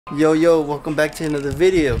Yo, welcome back to another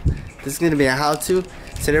video. This is going to be a how-to.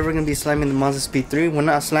 Today we're going to be sliming the Mazdaspeed 3. We're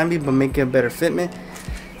not sliming, but making a better fitment.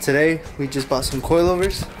 Today we just bought some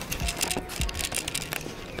coilovers.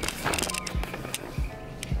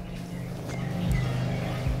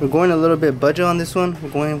 We're going a little bit budget on this one. We're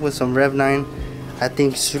going with some Rev 9, I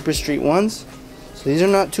think Super Street ones. So these are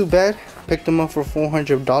not too bad. Picked them up for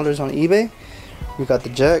 $400 on eBay. We got the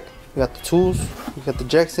jack, we got the tools, we got the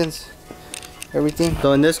Jacksons, everything.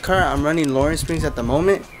 So in this car I'm running Lawrence springs at the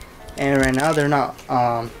moment, and right now they're not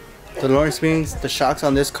the Lawrence springs, the shocks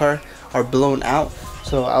on this car are blown out,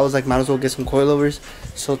 so I was like, might as well get some coilovers.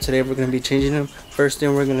 So today we're going to be changing them. First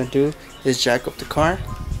thing we're going to do is jack up the car,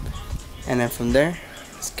 and then from there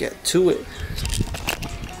let's get to it.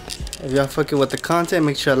 If y'all fucking with the content,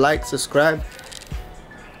 make sure to like, subscribe,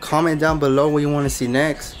 comment down below what you want to see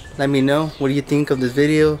next. Let me know, what do you think of this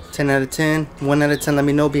video? 10 out of 10, 1 out of 10, let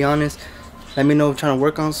me know, be honest. Let me know if I'm trying to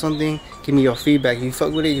work on something. Give me your feedback. If you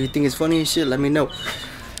fuck with it, if you think it's funny and shit, let me know.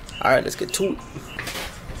 Alright, let's get to it.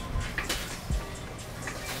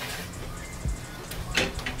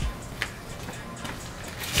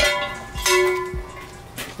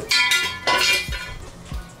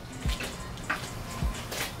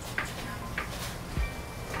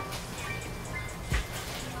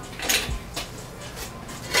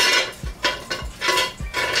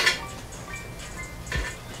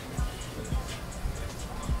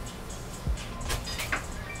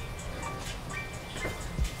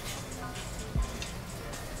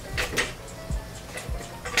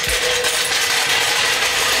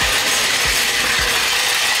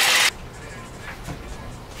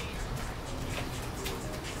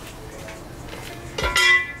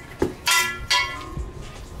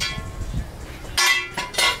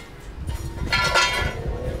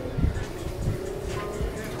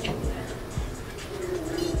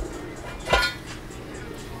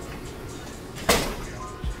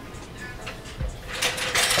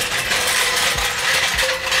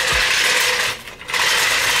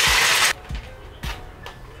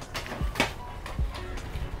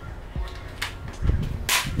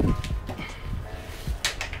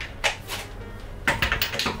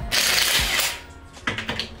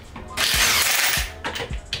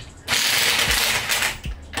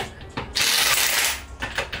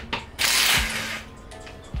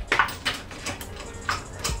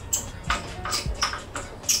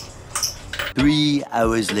 Three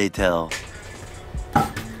hours later.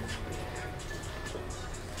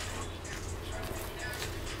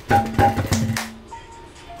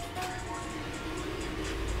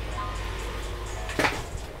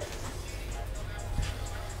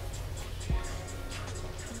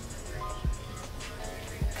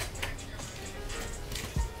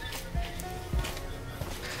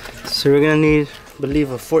 So we're gonna need, I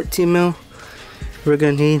believe, a 14 mil. We're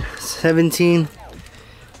gonna need 17.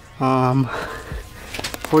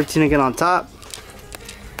 14 again on top.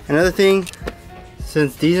 Another thing,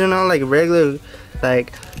 since these are not like regular,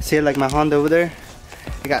 like say like my Honda over there,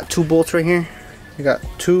 I got 2 bolts right here. I got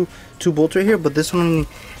two bolts right here, but this one,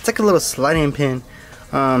 it's like a little sliding pin.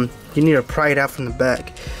 You need to pry it out from the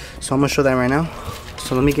back. So I'm gonna show that right now.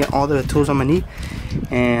 So let me get all the tools I'm gonna need,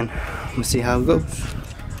 and I'm gonna see how it goes.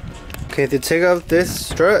 Okay, to take out this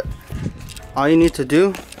strut, all you need to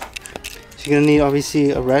do, you're gonna need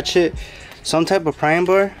obviously a ratchet, some type of prying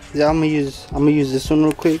bar. Yeah, I'm gonna use this one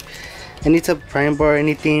real quick. Any type of prying bar,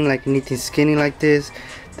 anything skinny like this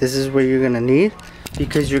is what you're gonna need,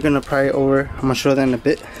 because you're gonna pry it over. I'm gonna show that in a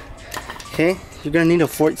bit. Okay, you're gonna need a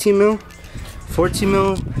 14 mil. 14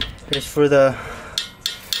 mil is for the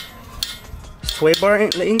sway bar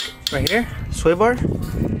link right here, sway bar,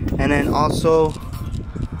 and then also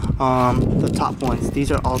the top ones,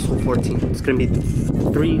 these are also 14. It's gonna be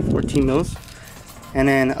 3 14 mils, and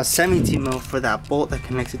then a 17 mil for that bolt that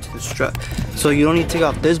connects it to the strut. So you only take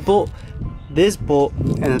off this bolt, and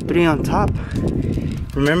the 3 on top.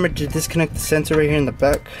 Remember to disconnect the sensor right here in the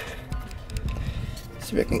back. Let's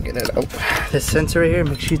see if I can get it out. This sensor right here,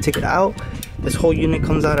 make sure you take it out. This whole unit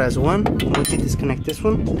comes out as one once you disconnect this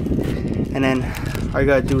one, and then all you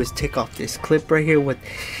gotta do is take off this clip right here with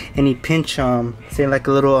any pinch, say like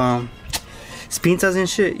a little pinzas and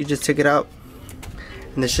shit. You just take it out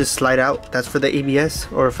and this just slide out. That's for the ABS,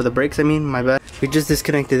 or for the brakes, I mean, my bad. We just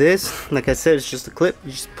disconnected this. Like I said, it's just a clip.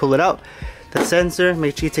 You just pull it out. The sensor,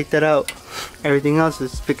 make sure you take that out. Everything else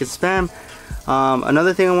is spick and spam.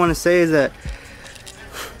 Another thing I want to say is that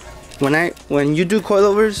when you do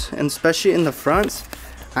coilovers, and especially in the fronts,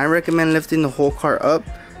 I recommend lifting the whole car up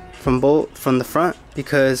from the front,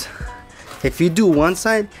 because if you do one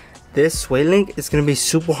side, this sway link is going to be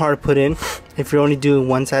super hard to put in if you're only doing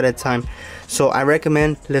one side at a time. So I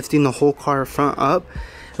recommend lifting the whole car front up.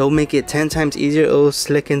 It'll make it 10 times easier. It'll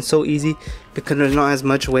slick in so easy because there's not as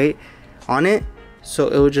much weight on it, so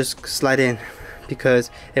it will just slide in. Because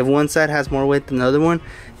if one side has more weight than the other one,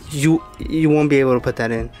 you won't be able to put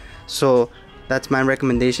that in. So that's my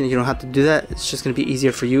recommendation. You don't have to do that. It's just gonna be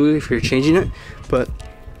easier for you if you're changing it. But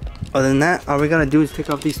other than that, all we're gonna do is take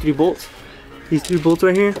off these 3 bolts. These 3 bolts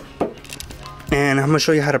right here, and I'm gonna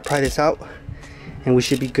show you how to pry this out, and we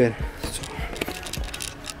should be good.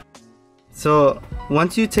 So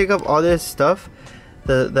once you take up all this stuff,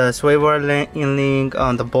 the sway bar link,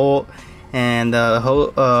 the bolt, and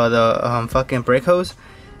the fucking brake hose,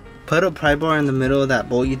 put a pry bar in the middle of that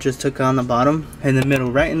bolt you just took on the bottom, in the middle,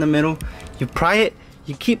 right in the middle. You pry it,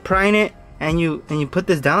 you keep prying it, and you put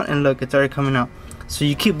this down, and look, it's already coming out. So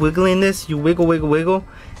you keep wiggling this, you wiggle, wiggle, wiggle,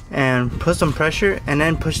 and put some pressure, and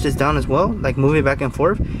then push this down as well, like move it back and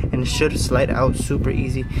forth, and it should slide out super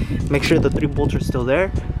easy. Make sure the 3 bolts are still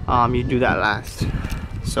there. You do that last.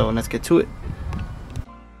 So let's get to it.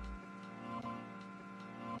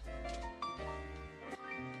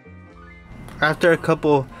 After a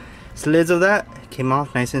couple slids of that, it came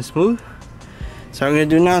off nice and smooth. So what I'm gonna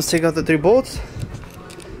do now is take out the 3 bolts,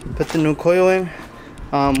 put the new coil in.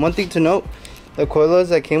 One thing to note, the coilers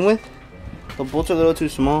that came with, the bolts are a little too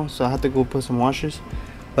small, so I have to go put some washers.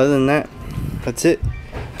 Other than that, that's it.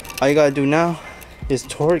 All you gotta do now is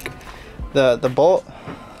torque the bolt.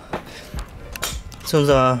 This one's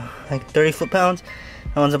like 30 foot-pounds.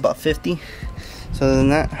 That one's about 50. So other than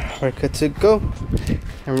that, we're good to go,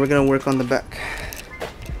 and we're gonna work on the back.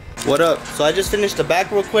 What up? So I just finished the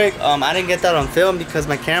back real quick. I didn't get that on film because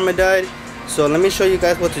my camera died. So let me show you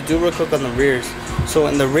guys what to do real quick on the rears. So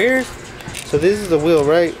in the rears, so this is the wheel,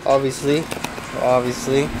 right? Obviously.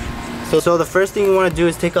 So the first thing you want to do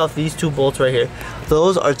is take off these 2 bolts right here.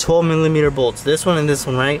 Those are 12mm bolts. This one and this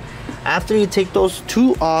one, right? After you take those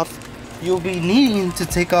 2 off, you'll be needing to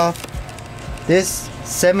take off this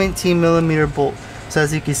 17mm bolt. So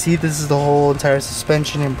as you can see, this is the whole entire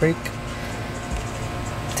suspension and brake.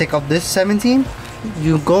 Take off this 17.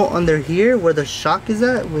 You go under here where the shock is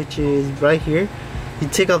at, which is right here. You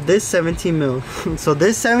take off this 17mm. So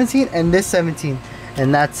this 17 and this 17,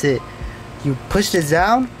 and that's it. You push this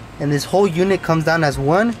down, and this whole unit comes down as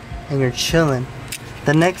one, and you're chilling.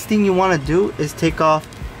 The next thing you want to do is take off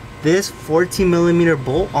this 14mm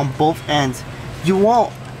bolt on both ends.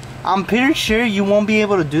 I'm pretty sure you won't be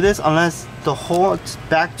able to do this unless the whole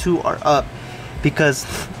back 2 are up, because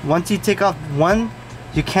once you take off one,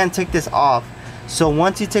 you can't take this off. So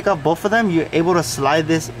once you take off both of them, you're able to slide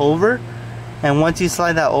this over, and once you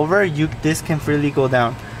slide that over, this can freely go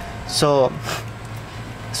down. So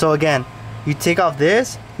again, you take off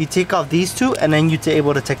this, you take off these 2, and then you're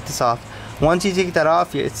able to take this off. Once you take that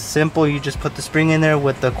off, it's simple. You just put the spring in there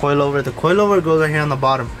with the coilover. The coilover goes right here on the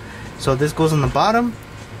bottom. So this goes on the bottom.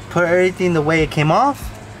 Put everything the way it came off,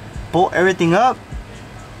 bolt everything up,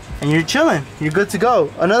 and you're chilling. You're good to go.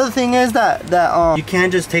 Another thing is that you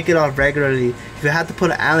can't just take it off regularly. You have to put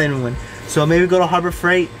an Allen one. So maybe go to Harbor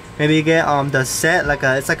Freight. Maybe you get the set,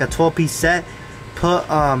 it's like a 12-piece set. Put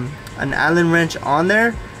an Allen wrench on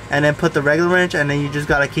there, and then put the regular wrench, and then you just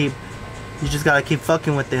gotta keep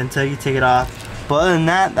fucking with it until you take it off. But other than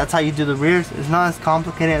that, that's how you do the rears. It's not as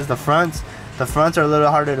complicated as the fronts. The fronts are a little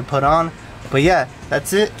harder to put on. But yeah,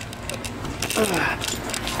 that's it.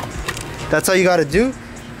 That's all you gotta do.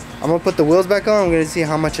 I'm gonna put the wheels back on. I'm gonna see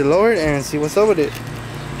how much it lowered and see what's up with it.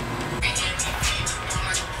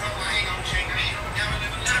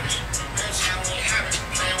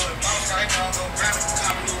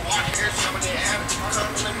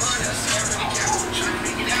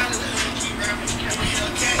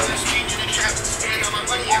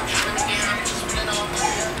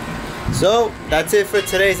 So that's it for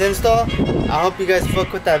today's install. I hope you guys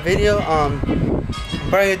fuck with that video. I'm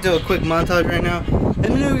probably gonna do a quick montage right now.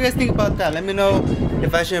 Let me know what you guys think about that. Let me know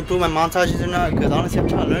if I should improve my montages or not, because honestly I'm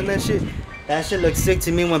trying to learn that shit. That shit looks sick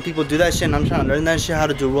to me when people do that shit, and I'm trying to learn that shit, how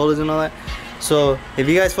to do rollers and all that. So if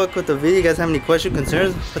you guys fuck with the video, you guys have any questions,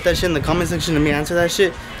 concerns, put that shit in the comment section. Let me answer that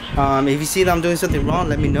shit. If you see that I'm doing something wrong,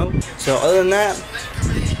 let me know. So other than that,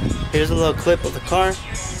 here's a little clip of the car.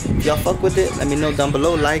 If y'all fuck with it, let me know down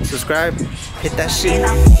below. Like, subscribe, hit that shit.